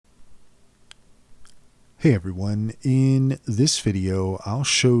Hey everyone, in this video I'll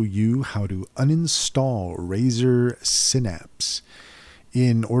show you how to uninstall Razer Synapse.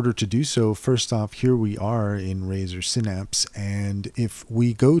 In order to do so, first off, here we are in Razer Synapse, and if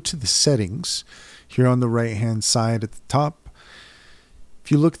we go to the settings here on the right hand side at the top, if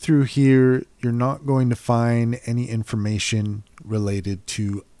you look through here, you're not going to find any information related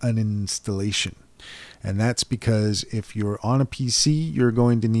to uninstallation. And that's because if you're on a PC, you're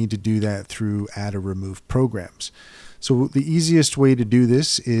going to need to do that through add or remove programs. So the easiest way to do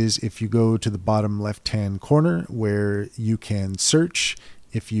this is if you go to the bottom left-hand corner where you can search.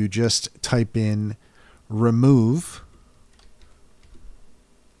 If you just type in remove,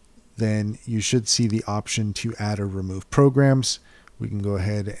 then you should see the option to add or remove programs. We can go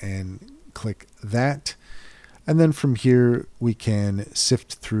ahead and click that. And then from here, we can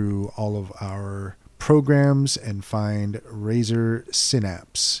sift through all of our programs and find Razer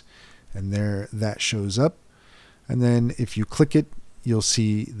Synapse, and there that shows up. And then if you click it, you'll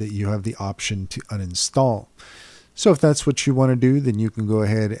see that you have the option to uninstall. So if that's what you want to do, then you can go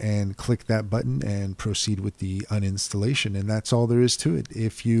ahead and click that button and proceed with the uninstallation, and that's all there is to it.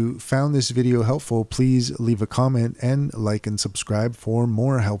 If you found this video helpful, please leave a comment and like and subscribe for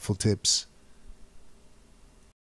more helpful tips.